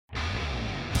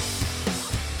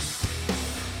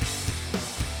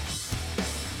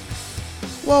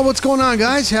Well, what's going on,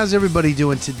 guys? How's everybody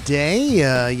doing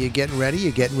today? You getting ready?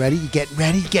 You getting ready? You getting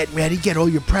ready? Get ready. Get all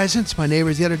your presents. My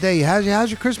neighbors the other day, how's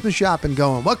your Christmas shopping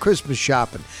going? What Christmas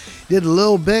shopping? Did a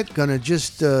little bit. Gonna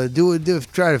just try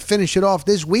to finish it off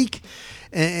this week.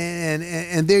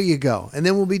 And there you go. And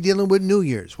then we'll be dealing with New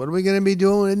Year's. What are we going to be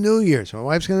doing in New Year's? My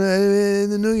wife's going to, in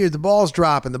the New Year's, the ball's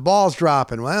dropping.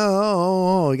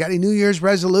 Well, you got any New Year's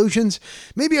resolutions?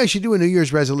 Maybe I should do a New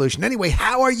Year's resolution. Anyway,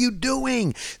 how are you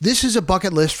doing? This is a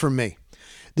bucket list for me.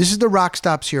 This is the Rock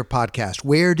Stops Here podcast.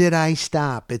 Where did I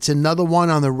stop? It's another one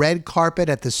on the red carpet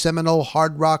at the Seminole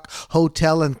Hard Rock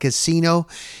Hotel and Casino.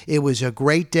 It was a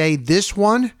great day. This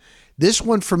one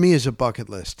for me is a bucket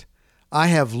list. I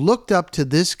have looked up to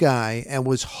this guy and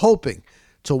was hoping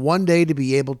to one day to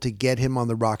be able to get him on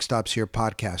the Rock Stops Here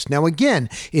podcast. Now, again,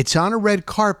 it's on a red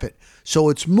carpet, so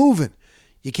it's moving.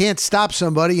 You can't stop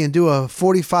somebody and do a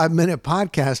 45-minute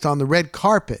podcast on the red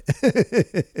carpet.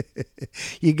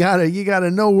 You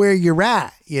gotta know where you're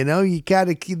at. You know, they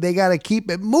gotta keep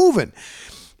it moving.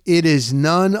 It is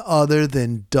none other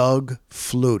than Doug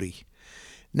Flutie.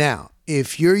 Now,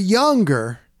 if you're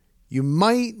younger, you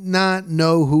might not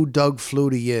know who Doug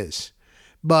Flutie is,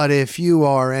 but if you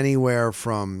are anywhere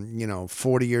from,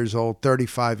 40 years old,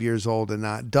 35 years old and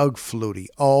not, Doug Flutie,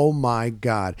 oh my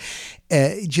God,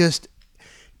 just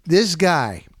this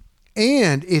guy.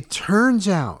 And it turns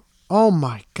out, oh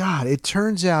my God,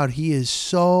 he is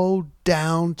so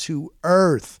down to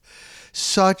earth,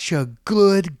 such a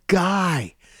good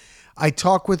guy. I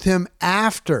talked with him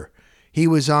after he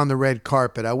was on the red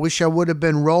carpet. I wish I would have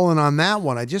been rolling on that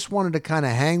one. I just wanted to kind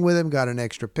of hang with him, got an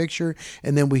extra picture,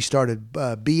 and then we started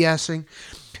BSing.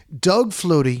 Doug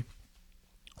Flutie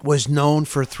was known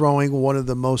for throwing one of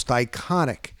the most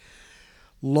iconic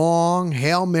long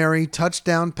Hail Mary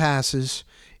touchdown passes.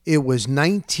 It was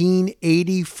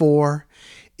 1984.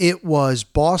 It was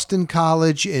Boston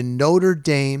College in Notre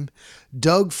Dame.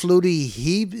 Doug Flutie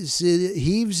heaves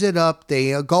it up.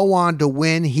 They go on to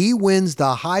win. He wins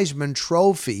the Heisman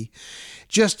Trophy.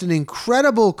 Just an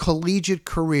incredible collegiate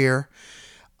career.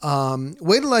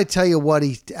 Wait till I tell you what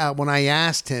when I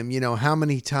asked him, how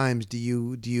many times do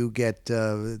you get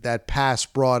that pass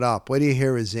brought up? Wait till you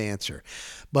hear his answer.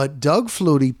 But Doug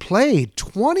Flutie played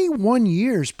 21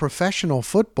 years professional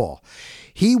football.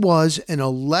 He was an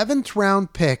 11th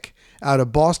round pick out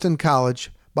of Boston College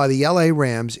by the LA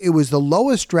Rams. It was the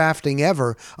lowest drafting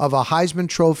ever of a Heisman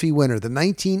Trophy winner, the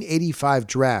 1985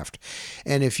 draft.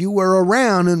 And if you were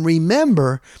around and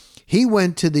remember, he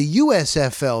went to the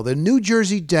USFL, the New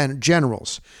Jersey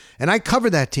Generals. And I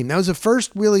covered that team. That was the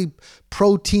first really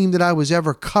pro team that I was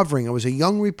ever covering. I was a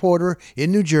young reporter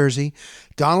in New Jersey.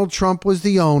 Donald Trump was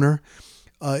the owner.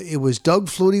 It was Doug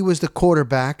Flutie was the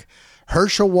quarterback.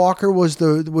 Herschel Walker was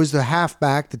the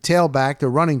halfback, the tailback, the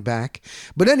running back.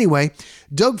 But anyway,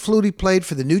 Doug Flutie played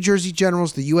for the New Jersey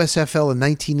Generals, the USFL in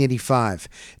 1985.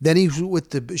 Then he was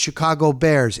with the Chicago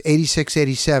Bears,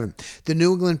 86-87. The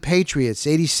New England Patriots,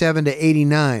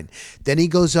 87-89. Then he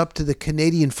goes up to the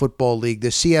Canadian Football League,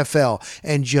 the CFL,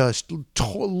 and just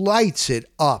lights it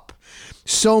up.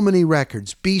 So many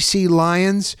records. BC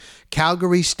Lions,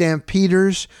 Calgary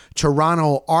Stampeders,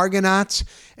 Toronto Argonauts,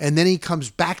 and then he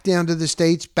comes back down to the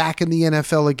States, back in the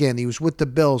NFL again. He was with the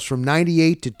Bills from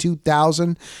 98 to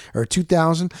 2000.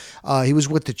 He was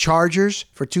with the Chargers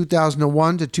for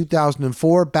 2001 to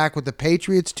 2004, back with the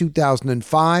Patriots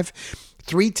 2005.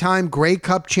 Three-time Grey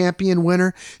Cup champion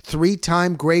winner,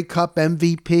 three-time Grey Cup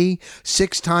MVP,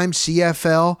 six-time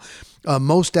CFL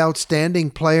most outstanding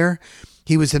player.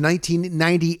 He was the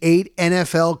 1998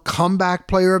 NFL Comeback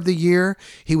Player of the Year.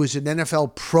 He was an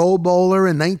NFL Pro Bowler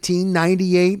in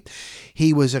 1998.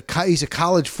 He's a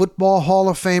college football Hall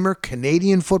of Famer,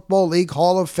 Canadian Football League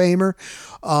Hall of Famer.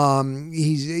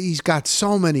 He's got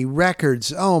so many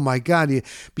records. Oh my God!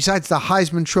 Besides the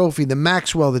Heisman Trophy, the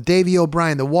Maxwell, the Davey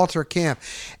O'Brien, the Walter Camp,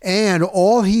 and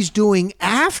all he's doing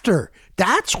after.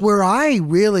 That's where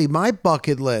my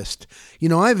bucket list.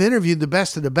 I've interviewed the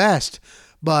best of the best,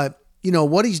 but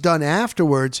what he's done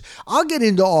afterwards, I'll get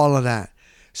into all of that.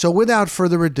 So without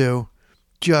further ado,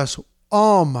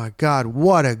 oh my God,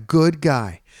 what a good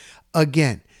guy.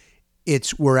 Again,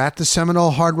 we're at the Seminole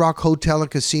Hard Rock Hotel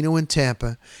and Casino in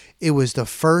Tampa. It was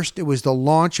the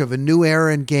launch of a new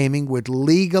era in gaming with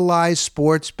legalized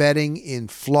sports betting in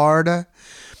Florida,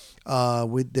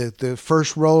 with the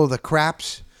first roll of the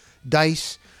craps,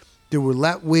 dice, the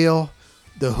roulette wheel,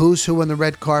 the who's who on the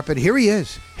red carpet. Here he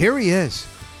is.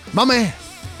 My man.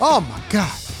 Oh my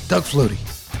God. Doug Flutie.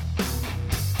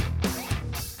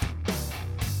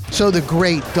 So the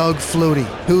great Doug Flutie,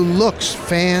 who looks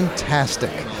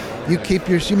fantastic. You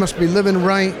must be living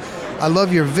right. I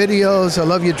love your videos. I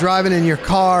love you driving in your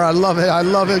car. I love it. I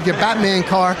love it. Your Batman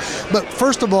car. But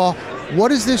first of all, what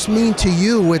does this mean to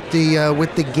you with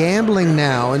the gambling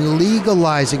now and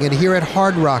legalizing it here at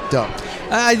Hard Rock, Doug?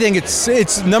 I think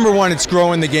it's number one, it's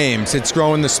growing the games. It's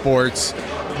growing the sports.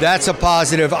 That's a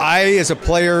positive. I, as a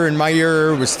player in my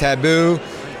year, was taboo.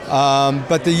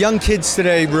 But the young kids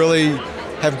today really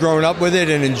have grown up with it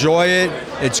and enjoy it.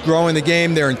 It's growing the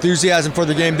game, their enthusiasm for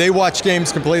the game. They watch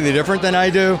games completely different than I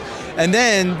do. And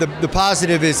then the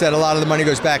positive is that a lot of the money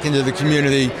goes back into the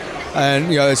community.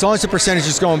 And as long as the percentage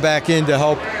is going back in to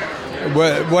help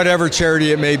whatever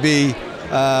charity it may be,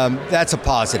 that's a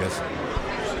positive.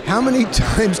 How many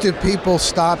times do people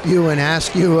stop you and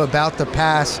ask you about the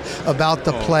pass, about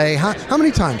the play? How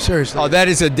many times, seriously? Oh, that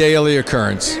is a daily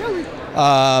occurrence.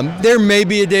 There may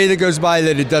be a day that goes by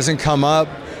that it doesn't come up,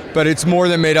 but it's more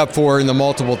than made up for in the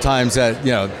multiple times that,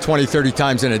 20, 30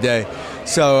 times in a day.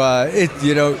 So,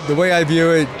 the way I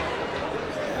view it,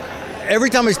 every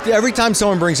time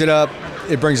someone brings it up,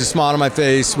 it brings a smile on my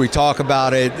face. We talk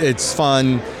about it. It's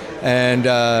fun. And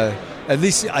at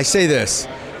least I say this.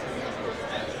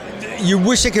 You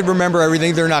wish they could remember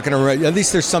everything. They're not going to. At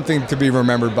least there's something to be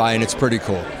remembered by, and it's pretty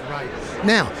cool. Right.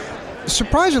 Now,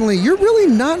 surprisingly, you're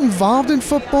really not involved in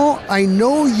football. I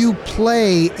know you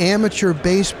play amateur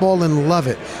baseball and love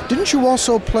it. Didn't you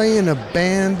also play in a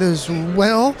band as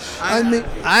well?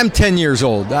 I'm 10 years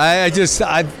old.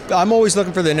 I'm always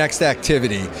looking for the next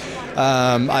activity.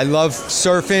 I love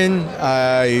surfing.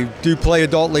 I do play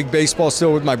adult league baseball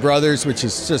still with my brothers, which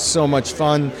is just so much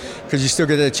fun because you still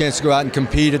get a chance to go out and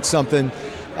compete at something.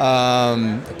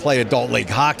 Play adult league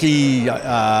hockey.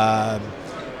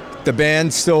 The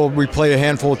band we play a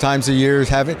handful of times a year.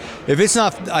 If it's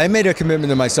not, I made a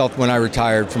commitment to myself when I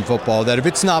retired from football that if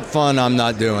it's not fun, I'm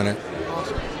not doing it.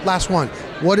 Last one.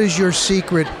 What is your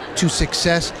secret to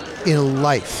success in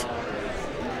life?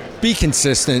 Be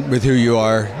consistent with who you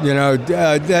are. At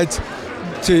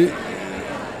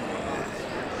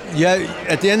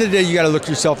the end of the day, you got to look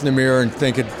yourself in the mirror and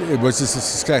think, was this a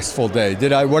successful day?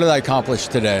 What did I accomplish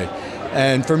today?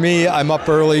 And for me, I'm up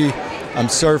early. I'm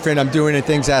surfing. I'm doing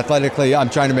things athletically. I'm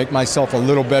trying to make myself a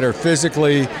little better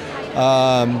physically.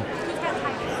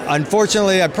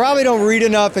 Unfortunately, I probably don't read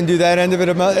enough and do that end of it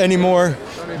anymore.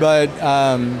 But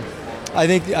I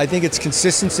think it's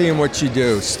consistency in what you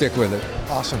do. Stick with it.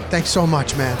 Awesome. Thanks so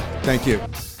much, man. Thank you.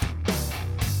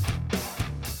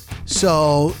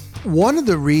 So one of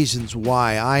the reasons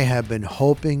why I have been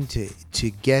hoping to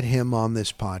get him on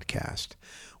this podcast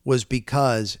was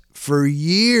because for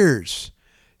years,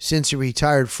 since he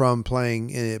retired from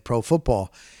playing pro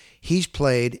football, he's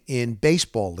played in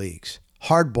baseball leagues,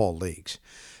 hardball leagues.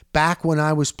 Back when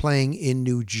I was playing in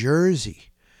New Jersey,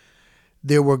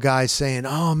 there were guys saying,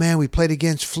 oh man, we played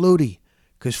against Flutie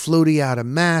because Flutie out of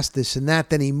Mass, this and that.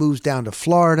 Then he moves down to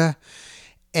Florida.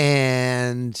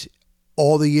 And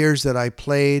all the years that I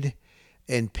played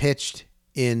and pitched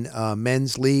in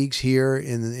men's leagues here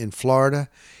in Florida,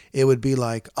 it would be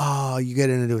like, oh, you get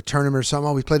into a tournament or something.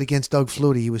 Oh, we played against Doug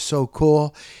Flutie. He was so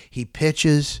cool. He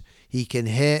pitches. He can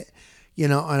hit.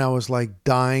 And I was like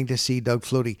dying to see Doug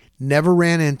Flutie. Never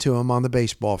ran into him on the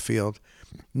baseball field.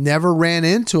 Never ran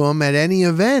into him at any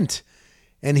event.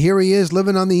 And here he is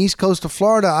living on the east coast of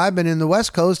Florida. I've been in the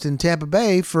west coast in Tampa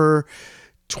Bay for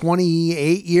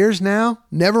 28 years now.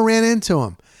 Never ran into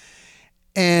him.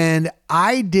 And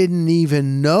I didn't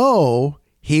even know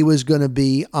he was going to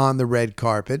be on the red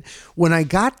carpet. When I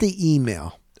got the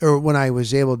email, or when I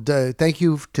was able to, thank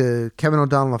you to Kevin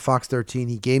O'Donnell of Fox 13.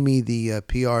 He gave me the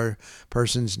PR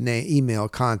person's email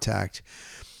contact.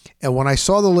 And when I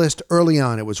saw the list early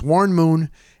on, it was Warren Moon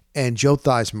and Joe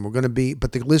Theismann were going to be,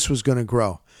 but the list was going to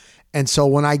grow. And so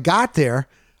when I got there,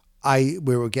 we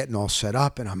were getting all set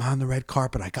up and I'm on the red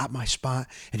carpet. I got my spot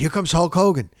and here comes Hulk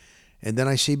Hogan. And then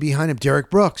I see behind him, Derek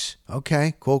Brooks.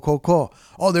 Okay, cool.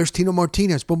 Oh, there's Tino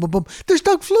Martinez. Boom, boom, boom. There's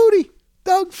Doug Flutie.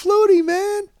 Doug Flutie,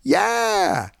 man.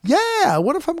 Yeah.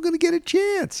 What if I'm going to get a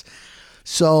chance?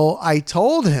 So I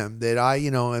told him that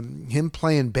him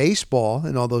playing baseball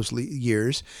in all those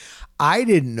years, I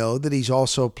didn't know that he's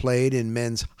also played in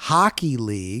men's hockey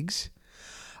leagues.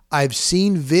 I've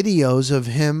seen videos of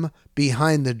him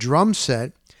behind the drum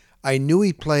set. I knew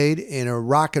he played in a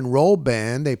rock and roll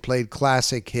band. They played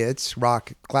classic hits,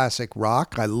 classic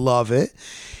rock. I love it.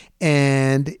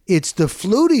 And it's the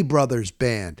Flutie Brothers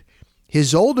band.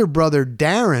 His older brother,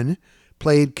 Darren,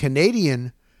 played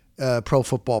Canadian pro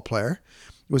football player,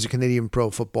 was a Canadian pro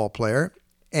football player.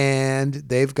 And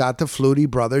they've got the Flutie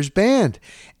Brothers band.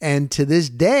 And to this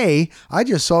day, I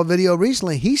just saw a video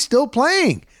recently, he's still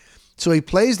playing. So he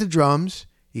plays the drums.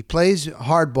 He plays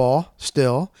hardball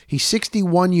still. He's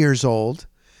 61 years old.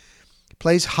 He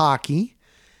plays hockey.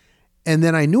 And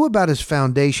then I knew about his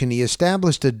foundation. He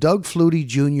established a Doug Flutie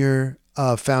Jr.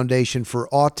 Foundation for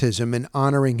autism and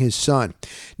honoring his son.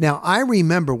 Now, I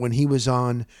remember when he was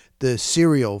on the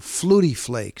cereal Flutie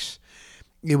Flakes.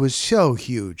 It was so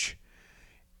huge.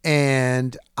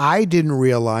 And I didn't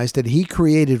realize that he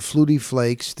created Flutie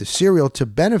Flakes, the cereal, to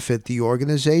benefit the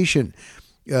organization,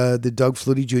 the Doug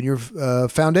Flutie Jr.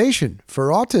 Foundation for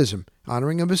Autism,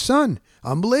 honoring of his son.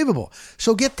 Unbelievable.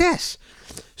 So get this.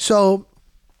 So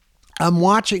I'm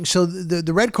watching. So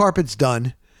the red carpet's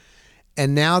done.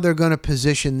 And now they're going to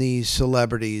position these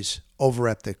celebrities over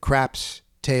at the craps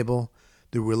table,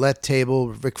 the roulette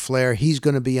table. Ric Flair, he's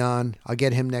going to be on. I'll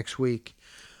get him next week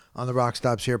on the Rock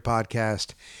Stops Here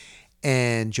podcast.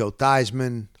 And Joe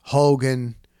Theismann,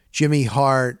 Hogan, Jimmy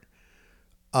Hart,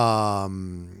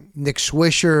 Nick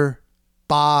Swisher,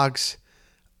 Boggs,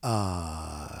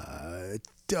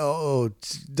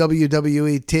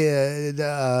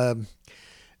 WWE,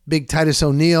 Big Titus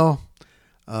O'Neil.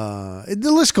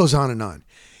 The list goes on.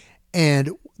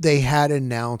 And they had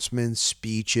announcements,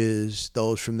 speeches,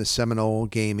 those from the Seminole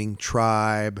Gaming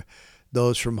Tribe,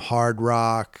 those from Hard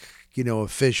Rock,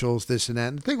 officials, this and that.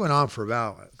 And the thing went on for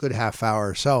about a good half hour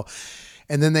or so.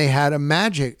 And then they had a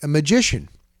magician,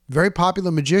 very popular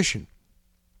magician.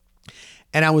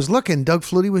 And I was looking, Doug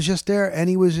Flutie was just there, and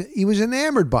he was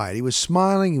enamored by it. He was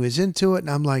smiling, he was into it. And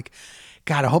I'm like,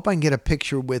 God, I hope I can get a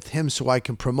picture with him so I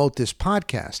can promote this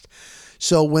podcast.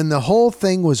 So when the whole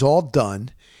thing was all done,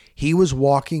 he was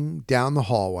walking down the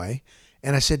hallway,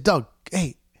 and I said, Doug,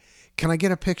 hey, can I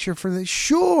get a picture for this?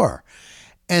 Sure.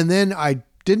 And then I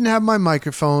didn't have my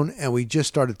microphone, and we just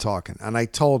started talking. And I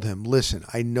told him, listen,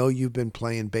 I know you've been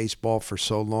playing baseball for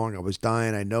so long. I was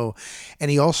dying, I know. And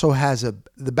he also has the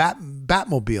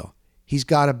Batmobile. He's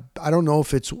got I don't know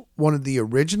if it's one of the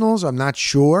originals. I'm not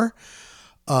sure.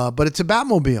 But it's a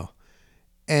Batmobile.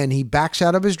 And he backs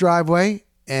out of his driveway.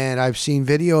 And I've seen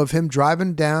video of him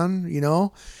driving down,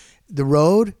 the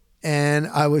road. And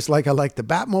I was like, I like the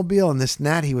Batmobile and this and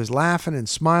that. He was laughing and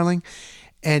smiling.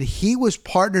 And he was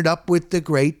partnered up with the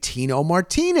great Tino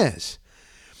Martinez.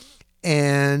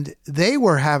 And they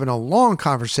were having a long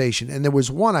conversation. And there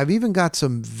was one, I've even got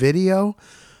some video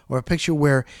or a picture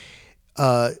where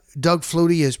Doug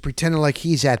Flutie is pretending like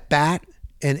he's at bat.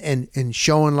 And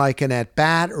showing like an at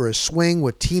bat or a swing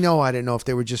with Tino. I didn't know if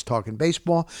they were just talking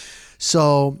baseball.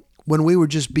 So when we were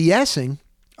just BSing,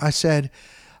 I said,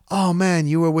 oh man,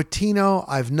 you were with Tino.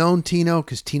 I've known Tino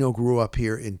because Tino grew up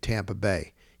here in Tampa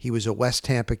Bay. He was a West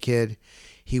Tampa kid.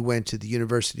 He went to the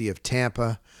University of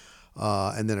Tampa.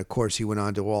 And then of course he went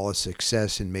on to all his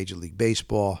success in Major League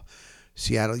Baseball.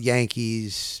 Seattle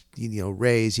Yankees,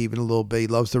 Rays, even a little bit. He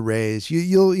loves the Rays.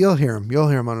 You'll hear him. You'll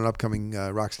hear him on an upcoming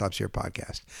Rock Stops Here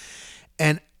podcast.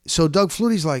 And so Doug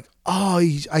Flutie's like,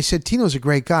 I said, Tino's a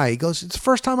great guy. He goes, it's the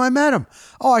first time I met him.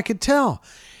 Oh, I could tell.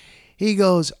 He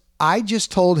goes, I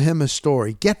just told him a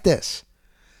story. Get this.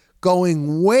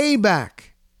 Going way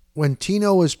back when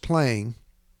Tino was playing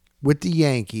with the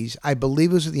Yankees, I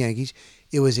believe it was with the Yankees,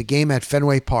 it was a game at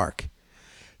Fenway Park.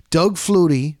 Doug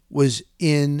Flutie was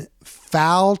in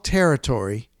foul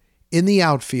territory in the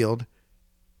outfield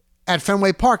at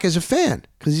Fenway Park as a fan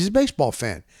because he's a baseball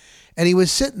fan. And he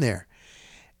was sitting there.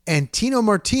 And Tino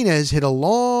Martinez hit a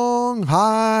long,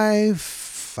 high,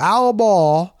 foul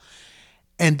ball,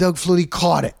 and Doug Flutie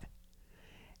caught it.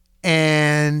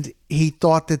 And he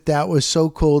thought that was so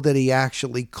cool that he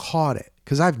actually caught it.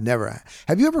 Because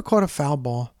have you ever caught a foul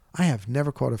ball? I have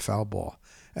never caught a foul ball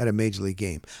at a major league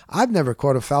game. I've never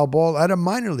caught a foul ball at a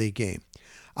minor league game.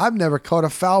 I've never caught a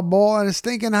foul ball at a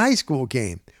stinking high school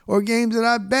game or games that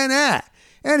I've been at.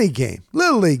 Any game,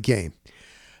 little league game.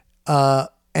 And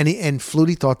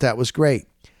Flutie thought that was great.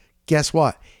 Guess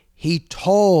what? He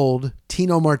told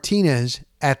Tino Martinez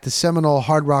at the Seminole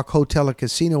Hard Rock Hotel and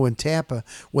Casino in Tampa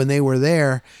when they were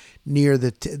there near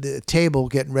the table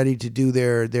getting ready to do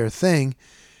their thing.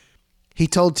 He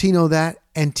told Tino that,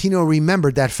 and Tino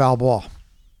remembered that foul ball.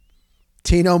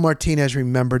 Tino Martinez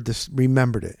remembered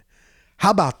it.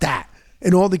 How about that?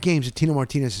 In all the games that Tino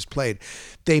Martinez has played,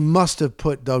 they must have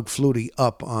put Doug Flutie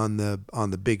up on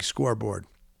the big scoreboard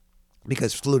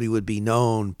because Flutie would be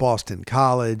known Boston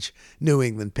College, New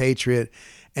England Patriot,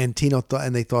 and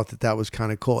they thought that was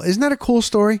kind of cool. Isn't that a cool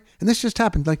story? And this just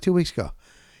happened like 2 weeks ago.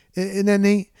 Isn't that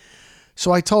neat?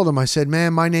 So I told him, I said,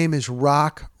 man, my name is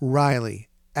Rock Riley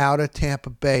out of Tampa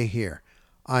Bay here.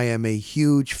 I am a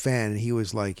huge fan. And he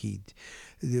was like,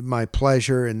 my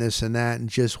pleasure and this and that. And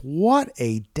just what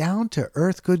a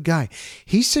down-to-earth good guy.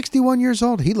 He's 61 years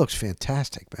old. He looks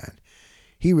fantastic, man.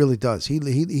 He really does. He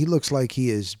looks like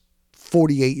he is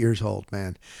 48 years old,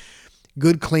 man.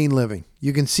 Good, clean living.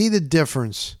 You can see the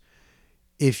difference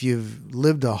if you've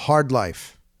lived a hard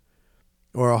life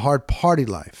or a hard party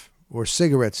life or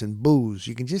cigarettes and booze.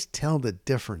 You can just tell the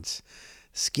difference.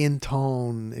 Skin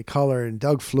tone, color, and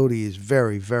Doug Flutie is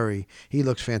very, very, he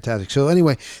looks fantastic. So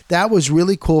anyway, that was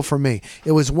really cool for me.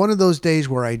 It was one of those days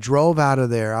where I drove out of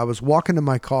there. I was walking to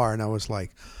my car and I was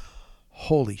like,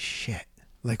 holy shit.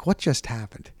 Like, what just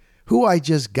happened? Who I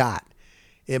just got.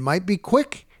 It might be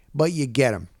quick, but you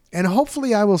get him. And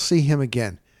hopefully I will see him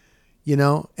again. You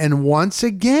know, and once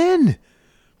again,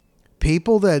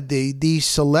 people that these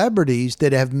celebrities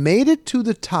that have made it to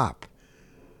the top,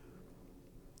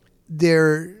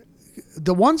 they're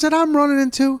the ones that I'm running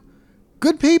into,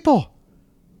 good people,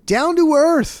 down to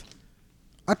earth.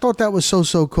 I thought that was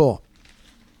so cool.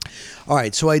 All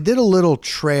right, so I did a little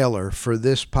trailer for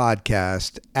this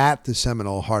podcast at the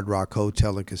Seminole Hard Rock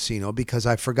Hotel and Casino because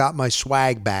I forgot my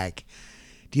swag bag.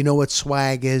 Do you know what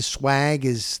swag is? Swag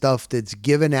is stuff that's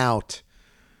given out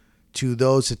to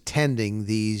those attending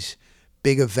these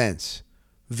big events,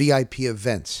 VIP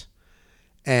events.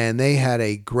 And they had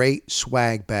a great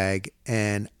swag bag,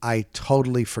 and I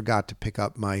totally forgot to pick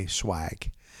up my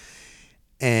swag.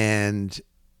 And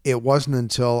it wasn't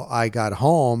until I got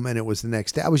home, and it was the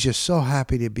next day. I was just so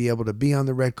happy to be able to be on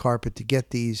the red carpet to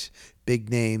get these big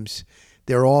names.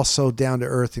 They're all so down to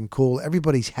earth and cool.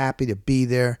 Everybody's happy to be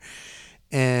there.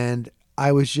 And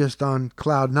I was just on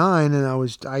cloud nine, and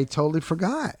I totally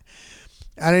forgot.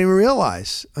 I didn't even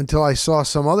realize until I saw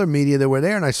some other media that were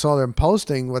there, and I saw them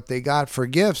posting what they got for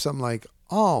gifts. I'm like,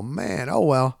 oh man, oh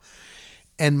well.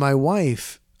 And my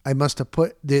wife, I must have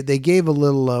they gave a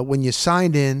little, when you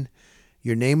signed in,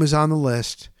 your name was on the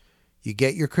list, you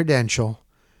get your credential,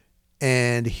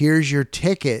 and here's your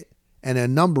ticket and a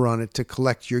number on it to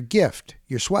collect your gift,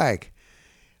 your swag.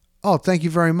 Oh, thank you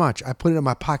very much. I put it in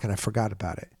my pocket. I forgot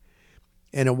about it.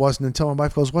 And it wasn't until my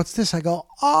wife goes, what's this? I go,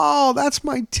 oh, that's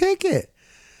my ticket.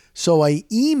 So I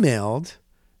emailed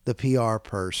the PR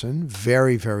person,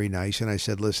 very, very nice. And I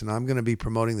said, listen, I'm going to be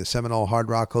promoting the Seminole Hard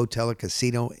Rock Hotel and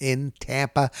Casino in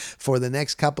Tampa for the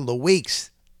next couple of weeks.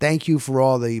 Thank you for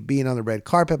all the being on the red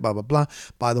carpet, blah, blah, blah.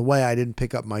 By the way, I didn't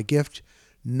pick up my gift.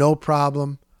 No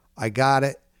problem. I got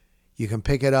it. You can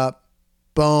pick it up.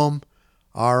 Boom.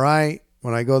 All right.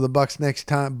 When I go to the Bucks next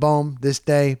time, boom, this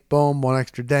day, boom, one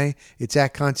extra day. It's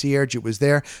at Concierge. It was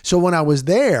there. So when I was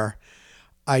there,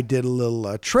 I did a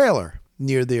little trailer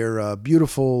near their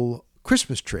beautiful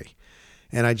Christmas tree.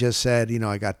 And I just said, you know,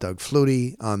 I got Doug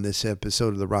Flutie on this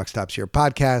episode of the Rock Stops Here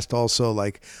podcast. Also,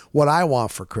 like, what I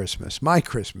want for Christmas, my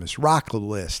Christmas rock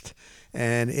list.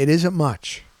 And it isn't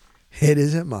much. It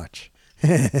isn't much.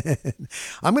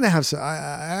 I'm going to have some,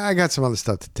 I got some other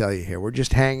stuff to tell you here. We're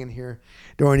just hanging here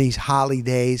during these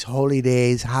holidays.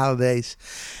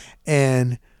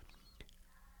 And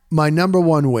my number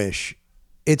one wish,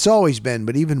 it's always been,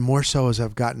 but even more so as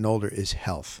I've gotten older, is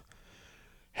health.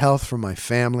 Health for my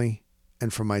family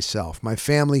and for myself. My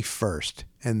family first,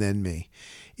 and then me.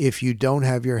 If you don't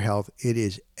have your health, it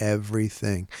is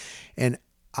everything. And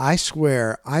I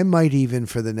swear, I might even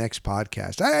for the next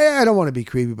podcast, I don't want to be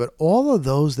creepy, but all of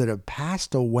those that have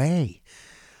passed away,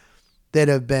 that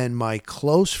have been my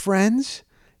close friends,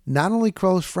 not only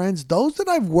close friends, those that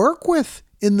I've worked with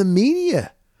in the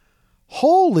media.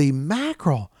 Holy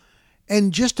mackerel.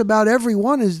 And just about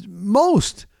everyone is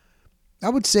most, I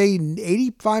would say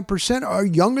 85% are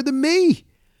younger than me.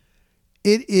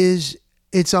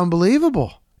 It's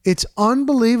unbelievable. It's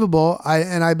unbelievable.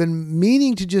 I've been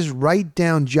meaning to just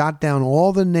jot down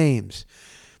all the names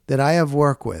that I have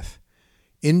worked with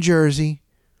in Jersey.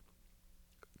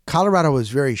 Colorado was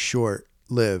very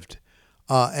short-lived.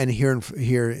 And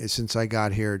here since I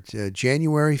got here,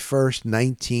 January 1st,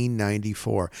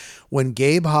 1994, when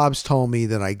Gabe Hobbs told me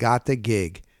that I got the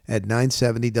gig at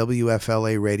 970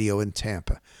 WFLA radio in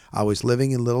Tampa. I was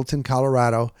living in Littleton,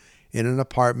 Colorado, in an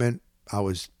apartment. I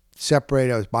was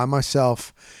separated. I was by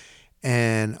myself,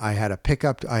 and I had a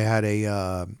pickup. I had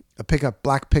a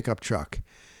black pickup truck,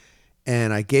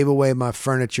 and I gave away my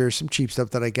furniture, some cheap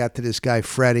stuff that I got to this guy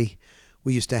Freddie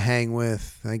we used to hang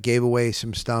with. I gave away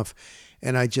some stuff,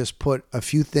 and I just put a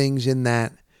few things in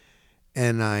that,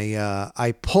 and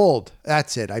I pulled.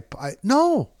 That's it.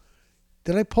 No.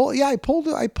 Did I pull? Yeah, I pulled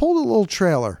a little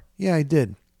trailer. Yeah, I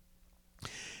did.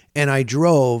 And I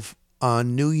drove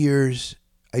on New Year's,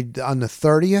 on the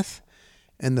 30th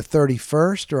and the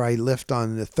 31st, or I left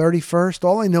on the 31st.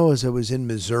 All I know is I was in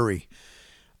Missouri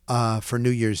for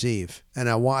New Year's Eve. And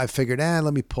I figured,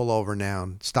 let me pull over now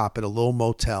and stop at a little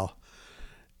motel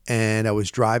and I was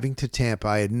driving to Tampa.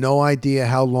 I had no idea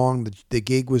how long the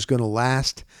gig was going to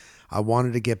last. I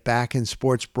wanted to get back in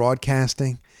sports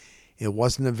broadcasting. It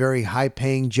wasn't a very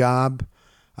high-paying job.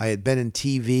 I had been in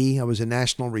TV. I was a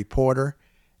national reporter.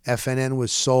 FNN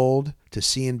was sold to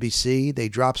CNBC. They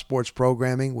dropped sports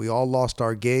programming. We all lost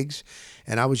our gigs,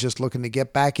 and I was just looking to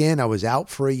get back in. I was out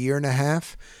for a year and a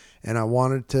half, and I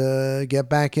wanted to get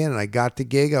back in, and I got the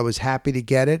gig. I was happy to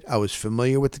get it. I was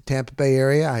familiar with the Tampa Bay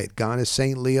area. I had gone to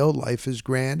St. Leo. Life is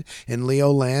grand in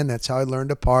Leo land. That's how I learned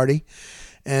to party.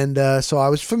 And so I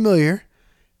was familiar.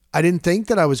 I didn't think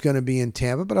that I was going to be in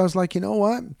Tampa, but I was like, you know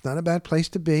what? It's not a bad place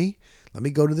to be. Let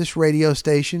me go to this radio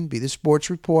station, be the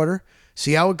sports reporter,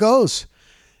 see how it goes.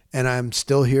 And I'm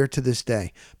still here to this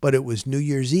day. But it was New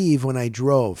Year's Eve when I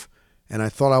drove, and I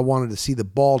thought I wanted to see the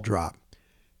ball drop.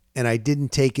 And I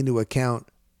didn't take into account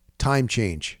time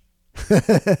change.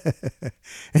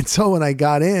 And so when I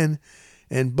got in,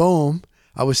 and boom,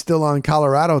 I was still on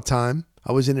Colorado time.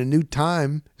 I was in a new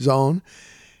time zone.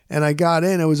 And I got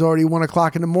in, it was already 1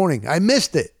 o'clock in the morning. I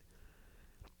missed it.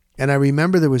 And I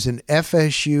remember there was an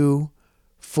FSU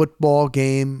football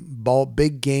game,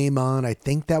 big game on. I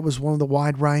think that was one of the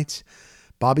wide rights.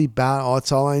 Bobby Bowden,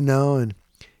 that's all I know. And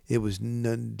it was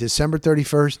December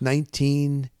 31st,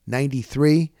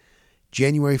 1993,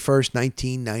 January 1st,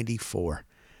 1994.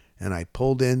 And I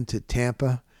pulled into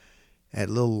Tampa at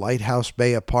little Lighthouse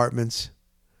Bay Apartments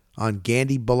on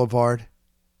Gandy Boulevard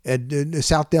at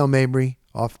Southdale Mabry,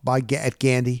 at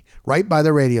Gandy, right by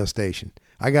the radio station.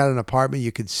 I got an apartment.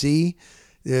 You could see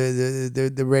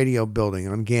the radio building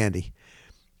on Gandy.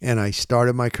 And I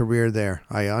started my career there.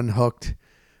 I unhooked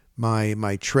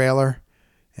my trailer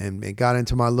and got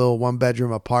into my little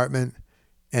one-bedroom apartment,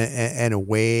 and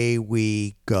away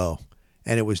we go.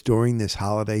 And it was during this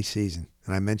holiday season.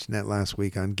 And I mentioned that last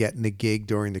week on getting a gig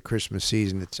during the Christmas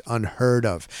season. It's unheard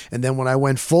of. And then when I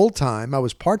went full-time, I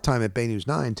was part-time at Bay News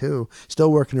 9 too,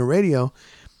 still working in radio.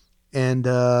 And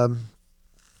I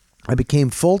became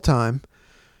full-time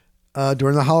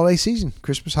during the holiday season,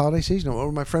 Christmas holiday season. I went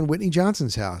over to my friend Whitney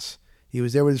Johnson's house. He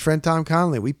was there with his friend Tom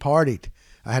Connolly. We partied.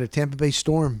 I had a Tampa Bay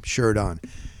Storm shirt on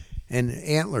and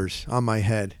antlers on my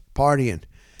head, partying.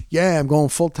 Yeah, I'm going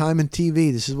full-time in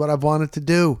TV. This is what I've wanted to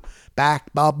do.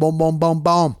 Back, boom, boom, boom, boom,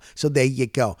 boom. So there you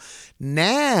go.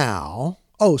 Now,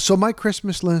 so my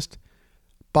Christmas list,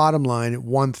 bottom line,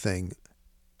 one thing,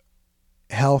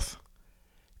 health,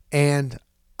 and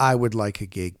I would like a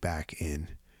gig back in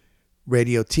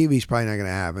radio. TV's probably not going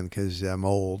to happen because I'm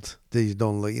old. You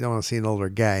don't want to see an older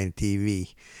guy in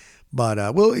TV. But,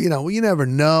 you never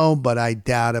know, but I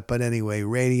doubt it. But anyway,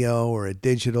 radio or a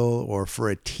digital or for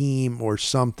a team or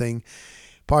something,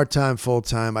 part-time,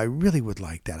 full-time, I really would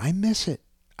like that. I miss it.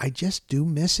 I just do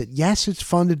miss it. Yes, it's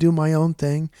fun to do my own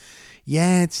thing.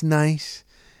 Yeah, it's nice.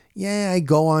 Yeah, I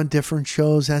go on different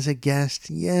shows as a guest.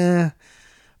 Yeah,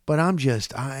 but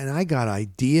I got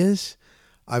ideas.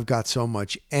 I've got so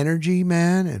much energy,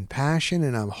 man, and passion,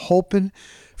 and I'm hoping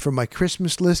for my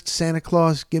Christmas list, Santa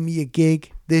Claus, give me a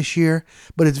gig this year.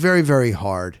 But it's very, very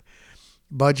hard.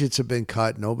 Budgets have been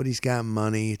cut. Nobody's got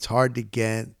money. It's hard to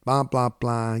get. Blah, blah,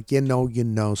 blah. You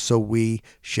know. So we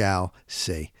shall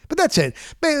see. But that's it.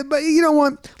 But you know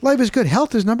what? Life is good.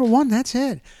 Health is number one. That's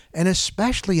it. And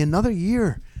especially another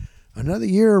year. Another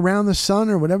year around the sun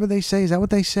or whatever they say. Is that what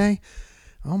they say?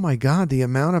 Oh, my God. The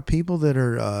amount of people that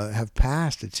have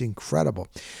passed. It's incredible.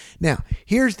 Now,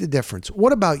 here's the difference.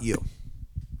 What about you?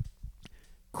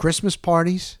 Christmas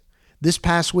parties. This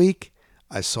past week,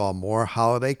 I saw more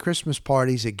holiday Christmas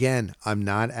parties. Again, I'm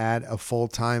not at a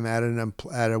full-time at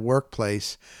a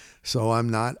workplace, so I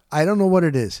don't know what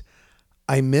it is.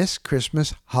 I miss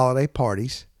Christmas holiday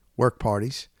parties, work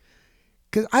parties,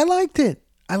 because I liked it.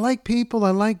 I like people.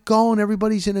 I like going.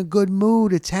 Everybody's in a good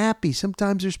mood. It's happy.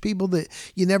 Sometimes there's people that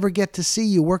you never get to see.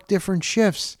 You work different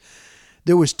shifts.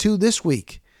 There was 2 this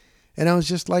week. And I was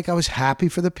just like, I was happy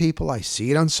for the people. I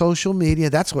see it on social media.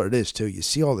 That's what it is, too. You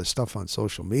see all this stuff on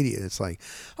social media. It's like,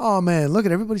 oh, man, look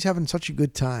at everybody's having such a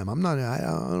good time. I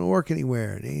don't work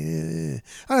anywhere.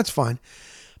 Oh, that's fine.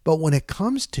 But when it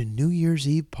comes to New Year's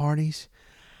Eve parties,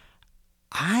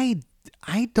 I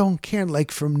don't care.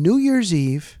 Like from New Year's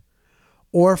Eve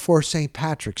or for St.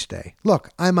 Patrick's Day. Look,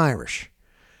 I'm Irish.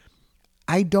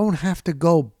 I don't have to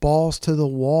go balls to the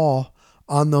wall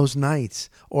on those nights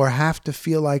or have to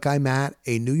feel like I'm at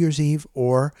a New Year's Eve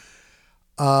or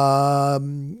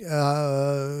St.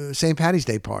 Patty's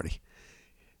Day party.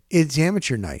 It's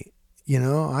amateur night. You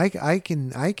know, I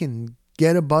can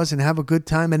get a buzz and have a good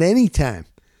time at any time.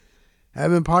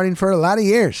 I've been partying for a lot of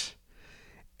years.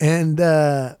 And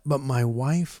but my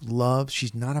wife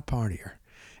she's not a partier,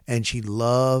 and she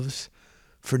loves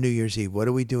for New Year's Eve? What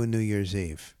do we do on New Year's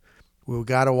Eve? We've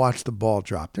got to watch the ball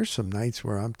drop. There's some nights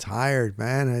where I'm tired,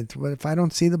 man. What if I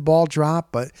don't see the ball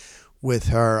drop? But with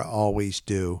her, always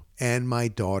do. And my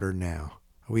daughter now.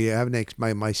 We have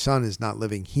my son is not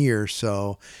living here,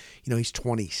 so he's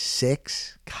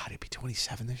 26. God, he'd be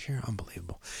 27 this year.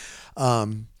 Unbelievable.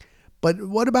 But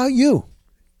what about you?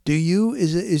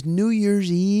 Is New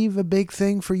Year's Eve a big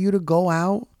thing for you to go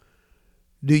out?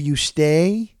 Do you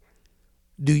stay?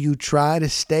 Do you try to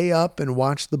stay up and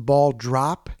watch the ball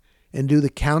drop and do the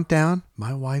countdown?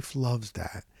 My wife loves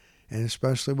that, and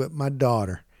especially with my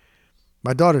daughter.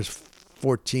 My daughter's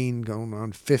 14, going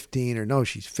on 15, or no,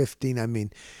 she's 15. I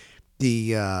mean,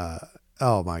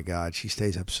 oh my God, she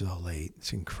stays up so late.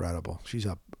 It's incredible. She's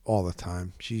up all the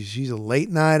time. She's a late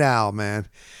night owl, man.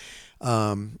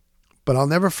 But I'll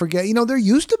never forget, I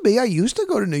used to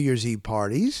go to New Year's Eve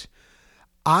parties.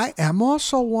 I am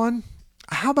also one.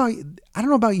 I don't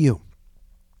know about you.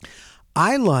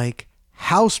 I like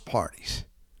house parties.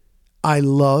 I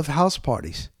love house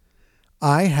parties.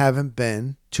 I haven't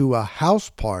been to a house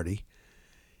party,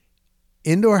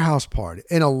 indoor house party,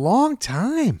 in a long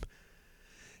time.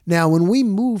 Now, when we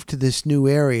moved to this new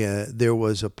area, there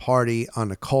was a party on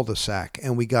the cul-de-sac,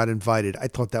 and we got invited. I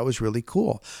thought that was really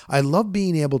cool. I love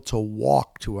being able to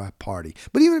walk to a party.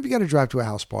 But even if you got to drive to a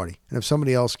house party, and if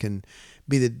somebody else can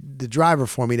be the driver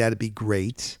for me, that'd be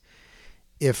great.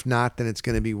 If not, then it's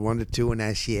going to be 1 to 2, and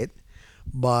that's it.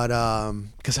 But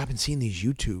because I've been seeing these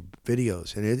YouTube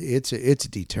videos, and it's a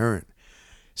deterrent.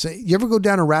 So you ever go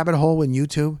down a rabbit hole in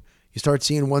YouTube? You start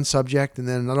seeing one subject, and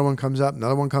then another one comes up,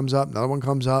 another one comes up, another one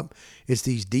comes up. It's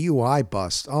these DUI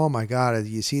busts. Oh, my God.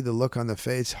 You see the look on the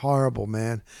face. It's horrible,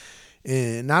 man.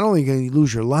 And not only are you going to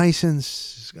lose your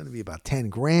license, it's going to be about 10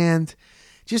 grand.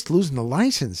 Just losing the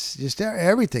license, just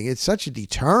everything. It's such a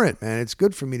deterrent, man. It's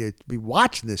good for me to be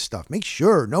watching this stuff. Make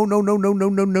sure. No.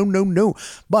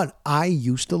 But I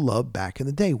used to love back in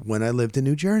the day when I lived in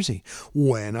New Jersey,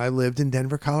 when I lived in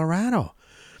Denver, Colorado.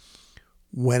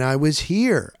 When I was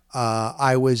here,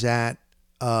 I was at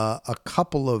a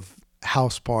couple of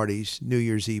house parties, New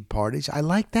Year's Eve parties. I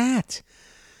like that.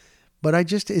 But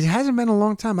it hasn't been a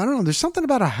long time. I don't know. There's something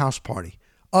about a house party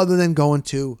other than going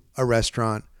to a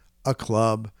restaurant, a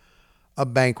club, a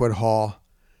banquet hall.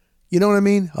 You know what I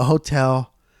mean? A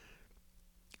hotel.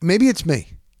 Maybe it's me.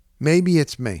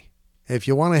 If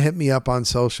you want to hit me up on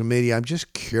social media, I'm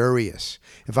just curious.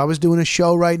 If I was doing a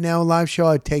show right now, a live show,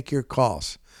 I'd take your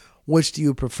calls. Which do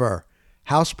you prefer?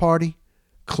 House party,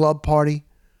 club party,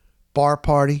 bar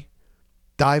party,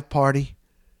 dive party,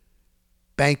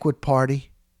 banquet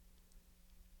party,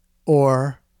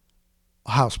 or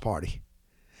a house party?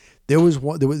 There was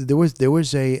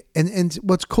a, and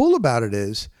what's cool about it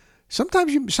is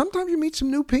sometimes you meet some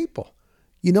new people,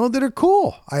 that are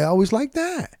cool. I always like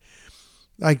that.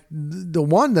 Like the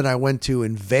one that I went to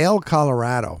in Vail,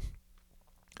 Colorado,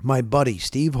 my buddy,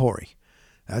 Steve Horry.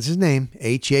 That's his name,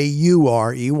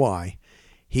 Haurey.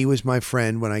 He was my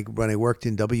friend when I worked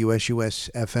in WSUS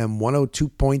FM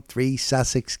 102.3,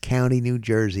 Sussex County, New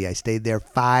Jersey. I stayed there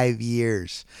 5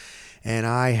 years, and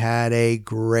I had a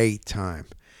great time.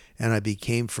 And I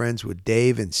became friends with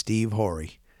Dave and Steve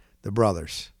Horry, the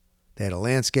brothers. They had a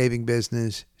landscaping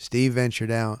business. Steve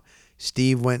ventured out.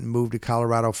 Steve went and moved to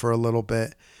Colorado for a little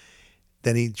bit.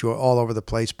 Then he drove all over the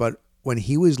place. But when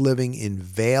he was living in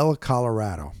Vail,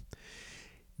 Colorado,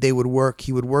 he would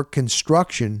work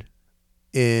construction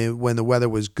when the weather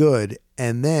was good.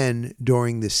 And then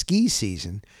during the ski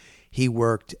season, he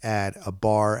worked at a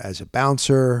bar as a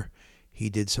bouncer. He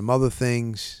did some other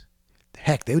things.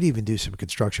 Heck, they would even do some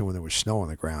construction when there was snow on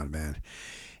the ground, man.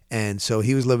 And so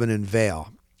he was living in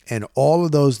Vail. And all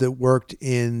of those that worked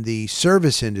in the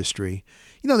service industry,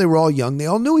 they were all young. They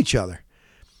all knew each other.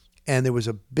 And there was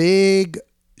a big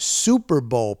Super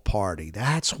Bowl party.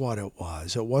 That's what it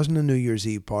was. It wasn't a New Year's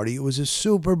Eve party. It was a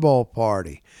Super Bowl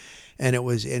party. And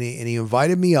he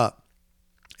invited me up.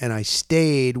 And I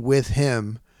stayed with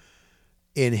him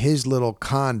in his little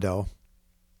condo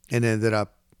and ended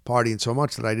up partying so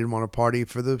much that I didn't want to party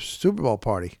for the Super Bowl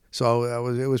party. So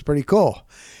it was pretty cool.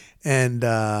 And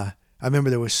I remember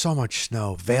there was so much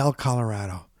snow. Vail,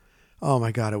 Colorado. Oh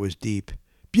my God, it was deep.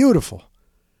 Beautiful.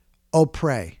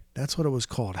 Opry. That's what it was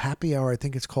called. Happy Hour, I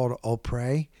think it's called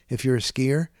Opry, if you're a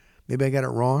skier. Maybe I got it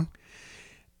wrong.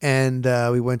 And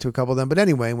we went to a couple of them. But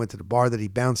anyway, I went to the bar that he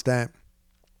bounced at.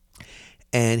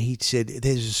 And he said,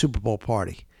 there's a Super Bowl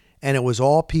party. And it was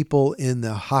all people in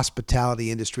the hospitality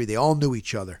industry. They all knew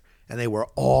each other. And they were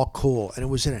all cool. And it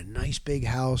was in a nice big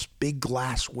house, big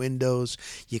glass windows.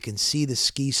 You can see the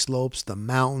ski slopes, the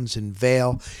mountains in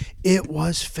Vail. It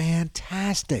was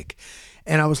fantastic.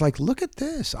 And I was like, look at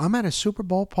this. I'm at a Super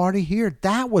Bowl party here.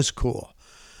 That was cool.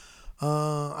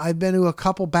 I've been to a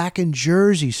couple back in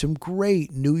Jersey, some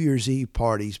great New Year's Eve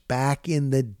parties back in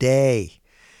the day.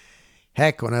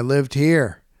 Heck, when I lived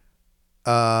here,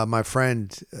 my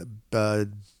friend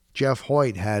Jeff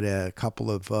Hoyt had a couple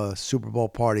of Super Bowl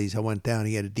parties. I went down.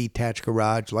 He had a detached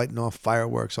garage, lighting off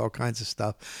fireworks, all kinds of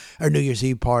stuff. Or New Year's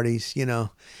Eve parties,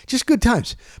 just good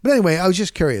times. But anyway, I was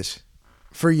just curious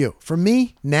for you. For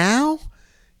me, now,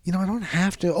 I don't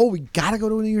have to. Oh, we got to go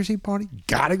to a New Year's Eve party.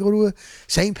 Got to go to a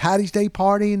St. Patty's Day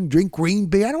party and drink green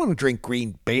beer. I don't want to drink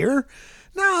green beer.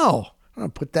 No. I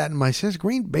don't put that in my says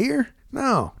green beer.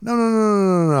 No.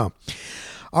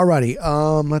 Alrighty.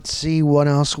 Let's see what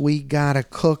else we got a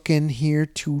cooking here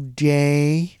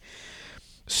today.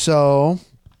 So,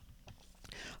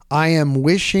 I am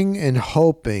wishing and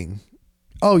hoping.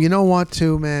 Oh, you know what,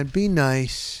 too, man? Be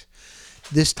nice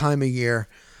this time of year.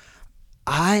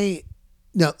 My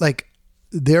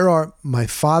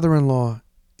father-in-law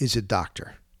is a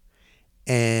doctor,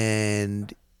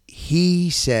 and he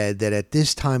said that at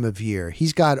this time of year,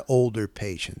 he's got older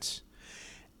patients,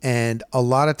 and a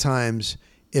lot of times,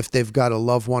 if they've got a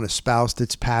loved one, a spouse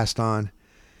that's passed on,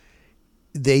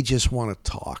 they just want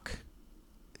to talk.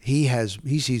 He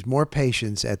sees more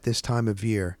patients at this time of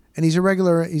year, and he's an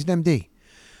MD,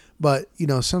 but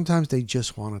sometimes they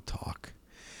just want to talk,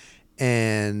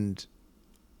 and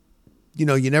you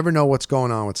never know what's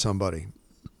going on with somebody.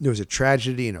 There was a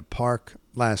tragedy in a park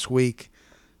last week.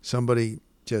 Somebody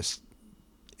just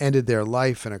ended their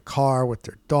life in a car with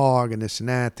their dog and this and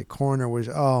that. The coroner was,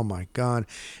 oh my God.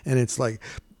 And it's like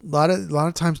a lot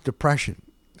of times depression.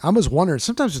 I was wondering,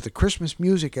 sometimes with the Christmas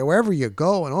music, wherever you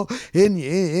go, and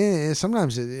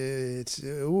sometimes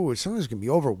sometimes it can be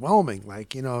overwhelming.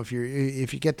 Like,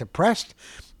 if you get depressed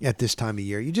at this time of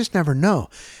year, you just never know.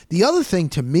 The other thing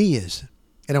to me is,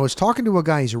 and I was talking to a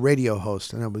guy, he's a radio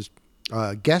host, and I was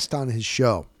a guest on his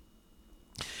show.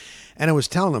 And I was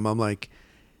telling him, I'm like,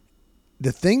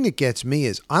 the thing that gets me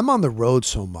is I'm on the road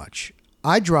so much.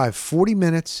 I drive 40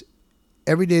 minutes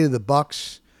every day to the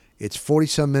Bucks. It's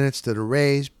 40-some minutes to the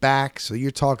Rays, back. So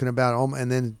you're talking about, and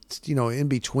then, in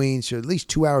between, so at least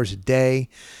 2 hours a day,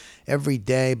 every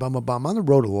day, I'm on the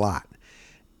road a lot.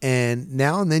 And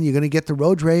now and then you're going to get the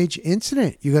road rage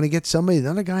incident. You're going to get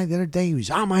another guy the other day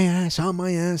who's on my ass,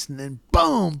 and then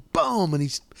boom, and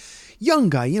he's young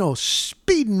guy,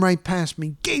 speeding right past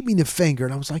me, gave me the finger,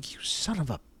 and I was like, you son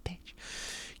of a bitch,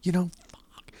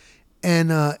 fuck.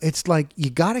 And it's like,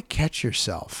 you got to catch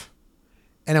yourself.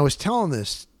 And I was telling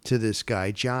this to this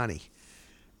guy, Johnny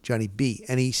B,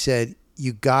 and he said,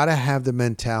 you got to have the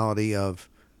mentality of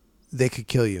they could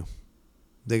kill you.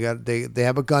 They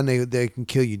have a gun. They can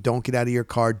kill you. Don't get out of your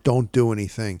car. Don't do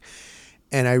anything.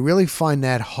 And I really find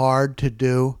that hard to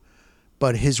do,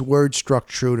 but his word struck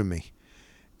true to me.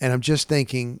 And I'm just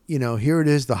thinking, here it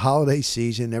is, the holiday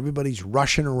season. Everybody's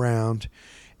rushing around,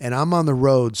 and I'm on the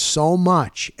road so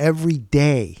much every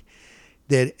day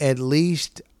that at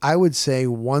least I would say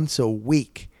once a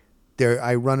week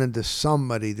I run into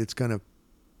somebody that's going to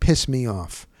piss me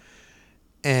off.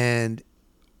 And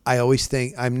I always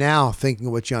think, I'm now thinking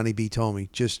of what Johnny B told me.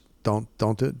 Just don't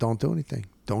do anything.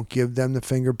 Don't give them the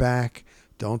finger back.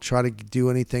 Don't try to do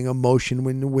anything emotion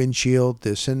in the windshield,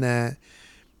 this and that,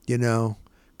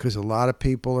 because a lot of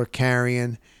people are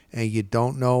carrying, and you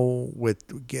don't know with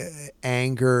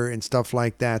anger and stuff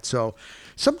like that. So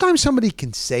sometimes somebody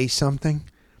can say something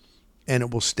and it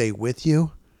will stay with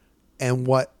you. And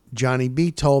what Johnny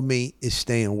B told me is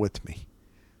staying with me.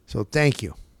 So thank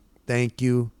you. Thank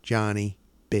you, Johnny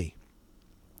B.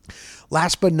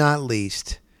 Last but not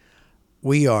least,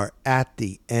 we are at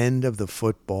the end of the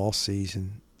football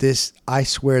season. I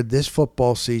swear this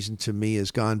football season to me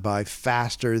has gone by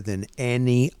faster than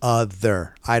any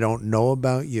other. I don't know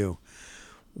about you.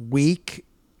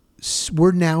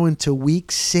 We're now into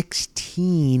week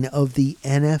 16 of the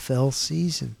NFL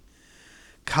season.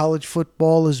 College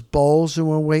football is bowls, and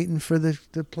we're waiting for the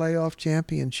playoff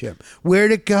championship.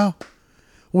 Where'd it go?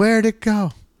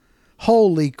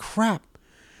 Holy crap.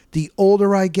 The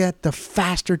older I get, the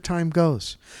faster time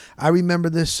goes. I remember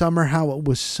this summer how it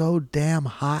was so damn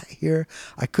hot here.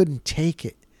 I couldn't take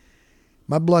it.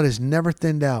 My blood has never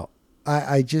thinned out.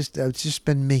 It's just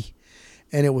been me.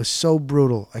 And it was so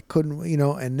brutal. I couldn't,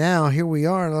 and now here we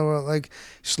are. Like,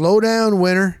 slow down,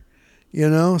 winter.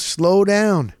 Slow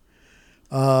down.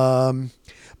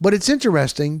 But it's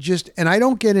interesting, and I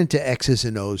don't get into X's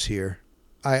and O's here.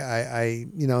 I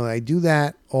do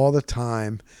that all the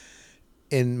time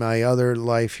in my other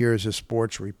life here as a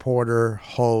sports reporter,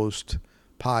 host,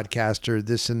 podcaster,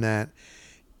 this and that.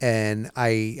 And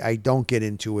I don't get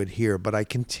into it here, but I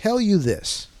can tell you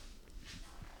this.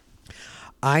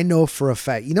 I know for a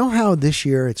fact, you know how this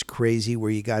year it's crazy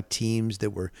where you got teams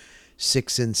that were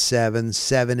 6-7,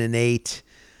 7-8.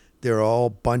 They're all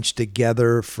bunched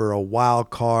together for a wild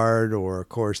card, or of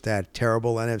course that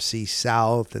terrible NFC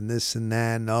South and this and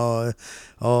that.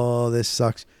 And this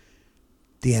sucks.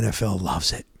 The NFL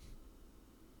loves it.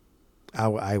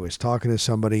 I was talking to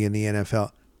somebody in the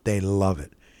NFL. They love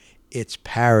it. It's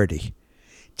parity.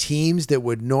 Teams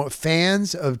that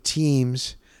fans of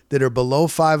teams that are below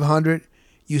 500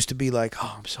 used to be like,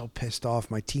 oh, I'm so pissed off.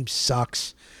 My team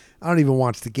sucks. I don't even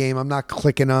watch the game. I'm not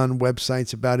clicking on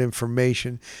websites about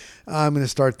information. I'm going to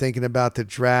start thinking about the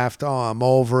draft. Oh, I'm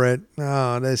over it.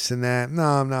 Oh, this and that. No,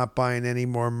 I'm not buying any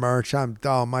more merch.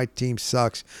 My team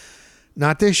sucks.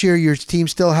 Not this year. Your team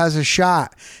still has a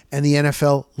shot. And the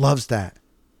NFL loves that.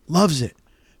 Loves it.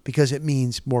 Because it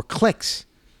means more clicks.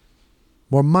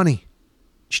 More money.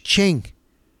 Ching.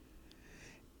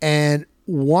 And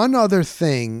one other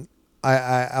thing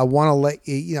I want to let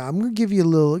you know, I'm going to give you a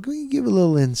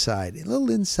little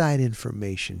inside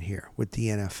information here with the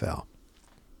NFL.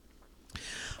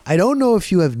 I don't know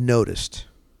if you have noticed,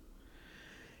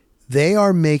 they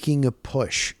are making a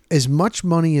push. As much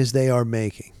money as they are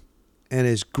making, and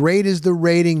as great as the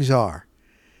ratings are,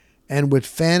 and with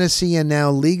fantasy and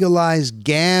now legalized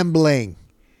gambling,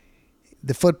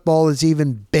 the football is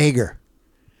even bigger.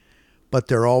 But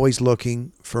they're always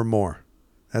looking for more.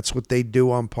 That's what they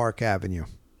do on Park Avenue.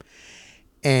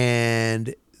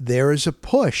 And there is a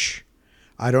push.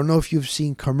 I don't know if you've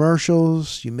seen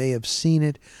commercials. You may have seen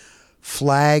it.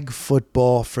 Flag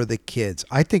football for the kids.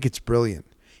 I think it's brilliant.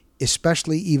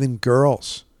 Especially even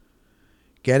girls.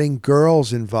 Getting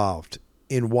girls involved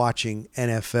in watching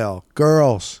NFL.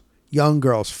 Girls, young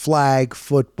girls, flag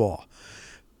football.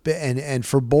 And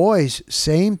for boys,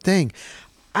 same thing.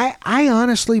 I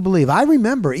honestly believe, I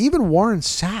remember even Warren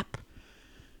Sapp,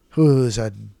 who is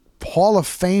a Hall of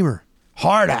Famer,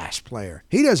 hard-ass player.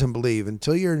 He doesn't believe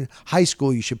until you're in high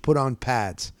school you should put on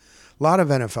pads. A lot of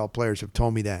NFL players have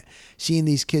told me that. Seeing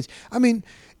these kids. I mean,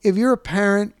 if you're a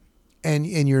parent and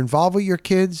you're involved with your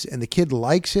kids and the kid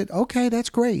likes it, okay, that's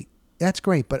great. That's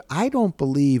great. But I don't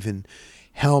believe in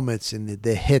helmets and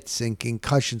the hits and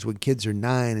concussions when kids are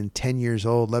 9 and 10 years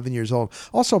old, 11 years old.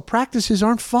 Also, practices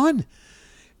aren't fun.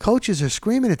 Coaches are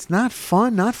screaming, it's not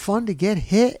fun. Not fun to get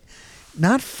hit.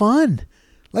 Not fun.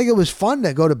 Like it was fun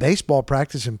to go to baseball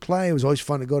practice and play. It was always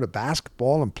fun to go to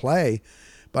basketball and play.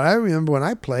 But I remember when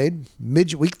I played,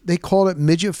 they called it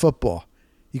midget football.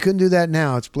 You couldn't do that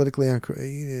now. It's politically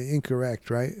incorrect,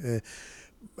 right?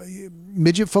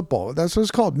 Midget football. That's what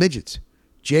it's called, midgets.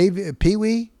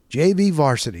 Pee-wee, JV,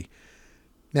 varsity.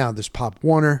 Now, there's Pop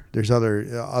Warner. There's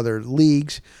other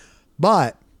leagues.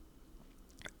 But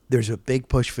there's a big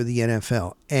push for the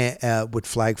NFL with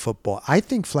flag football. I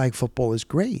think flag football is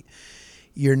great.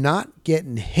 You're not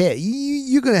getting hit.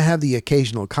 You're going to have the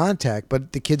occasional contact,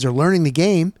 but the kids are learning the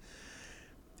game.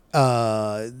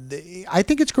 I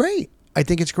think it's great. I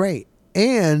think it's great.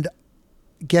 And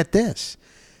get this.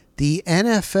 The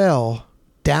NFL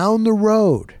down the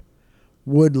road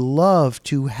would love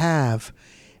to have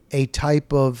a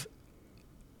type of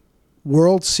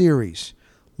World Series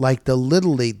like the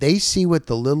Little League. They see what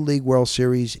the Little League World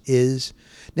Series is.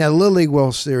 Now, the Little League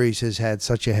World Series has had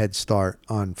such a head start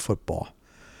on football.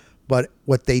 But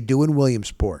what they do in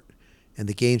Williamsport, and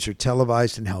the games are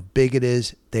televised and how big it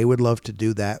is, they would love to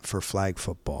do that for flag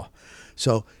football.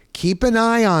 So keep an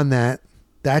eye on that.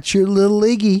 That's your little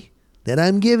leaguey that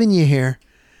I'm giving you here.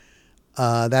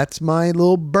 That's my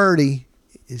little birdie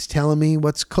is telling me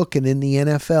what's cooking in the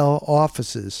NFL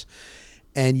offices.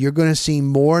 And you're going to see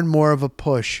more and more of a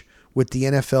push with the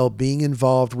NFL being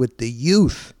involved with the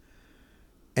youth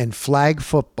and flag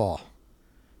football.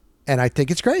 And I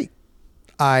think it's great.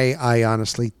 I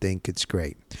honestly think it's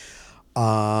great.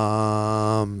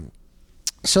 So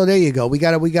there you go. We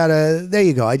gotta, there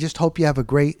you go. I just hope you have a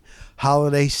great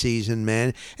holiday season,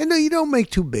 man. And no, you don't make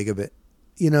too big of it.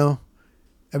 You know,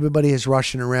 everybody is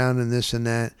rushing around and this and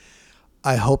that.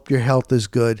 I hope your health is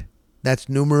good. That's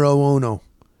numero uno.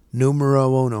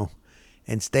 Numero uno.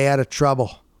 And stay out of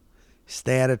trouble.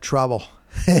 Stay out of trouble.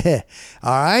 All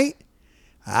right?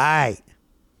 All right.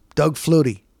 Doug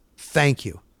Flutie, thank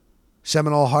you.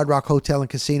 Seminole Hard Rock Hotel and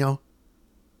Casino,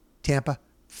 Tampa,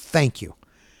 thank you.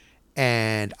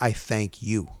 And I thank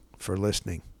you for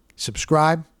listening.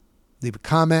 Subscribe, leave a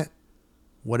comment.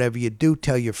 Whatever you do,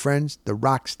 tell your friends. The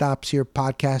Rock Stops Here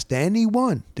podcast,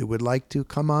 anyone that would like to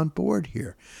come on board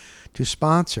here to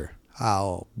sponsor.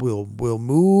 We'll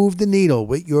move the needle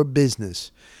with your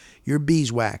business, your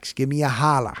beeswax. Give me a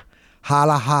holla,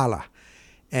 holla, holla.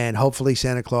 And hopefully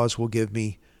Santa Claus will give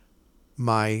me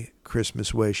my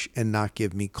Christmas wish and not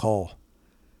give me coal.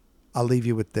 I'll leave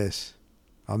you with this.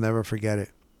 I'll never forget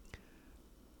it.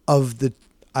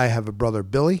 I have a brother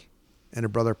Billy and a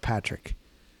brother Patrick.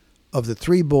 Of the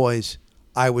 3 boys,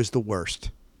 I was the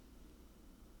worst.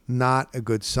 Not a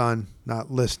good son,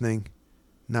 not listening,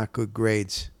 not good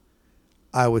grades.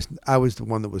 I was the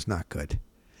one that was not good.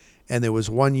 And there was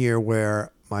one year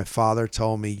where my father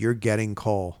told me, "You're getting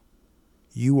coal.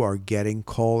 You are getting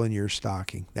coal in your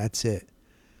stocking. That's it."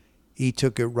 He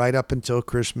took it right up until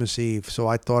Christmas Eve, so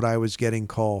I thought I was getting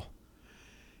coal.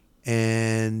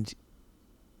 And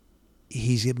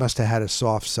he must have had a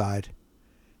soft side.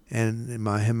 And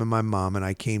him and my mom and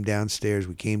I came downstairs.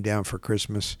 We came down for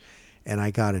Christmas, and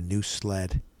I got a new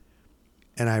sled.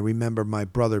 And I remember my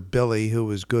brother Billy, who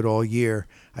was good all year,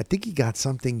 I think he got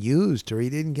something used or he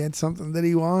didn't get something that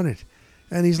he wanted.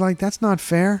 And he's like, "That's not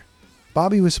fair.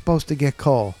 Bobby was supposed to get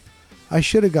coal. I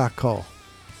should have got coal.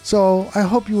 So I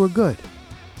hope you were good.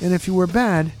 And if you were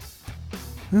bad,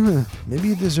 maybe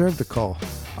you deserve the coal."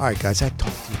 All right, guys, I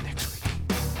talked to you